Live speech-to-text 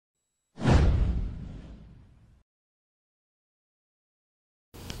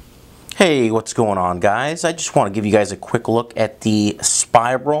Hey, what's going on, guys? I just want to give you guys a quick look at the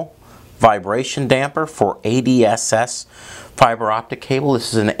spiral vibration damper for ADSS fiber optic cable.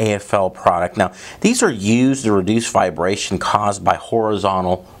 This is an AFL product. Now, these are used to reduce vibration caused by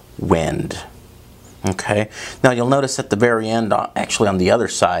horizontal wind. Okay, now you'll notice at the very end, actually on the other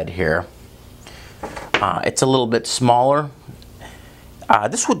side here, it's a little bit smaller.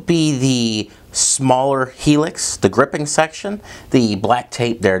 This would be the smaller helix, the gripping section. The black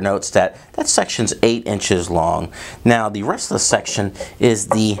tape there notes that that section's 8 inches long. Now the rest of the section is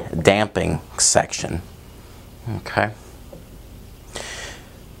the damping section. Okay.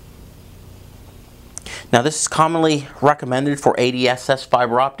 Now this is commonly recommended for ADSS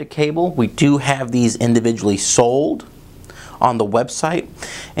fiber optic cable. We do have these individually sold on the website,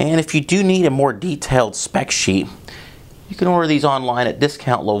 and if you do need a more detailed spec sheet, you can order these online at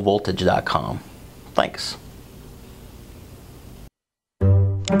discountlowvoltage.com. Thanks.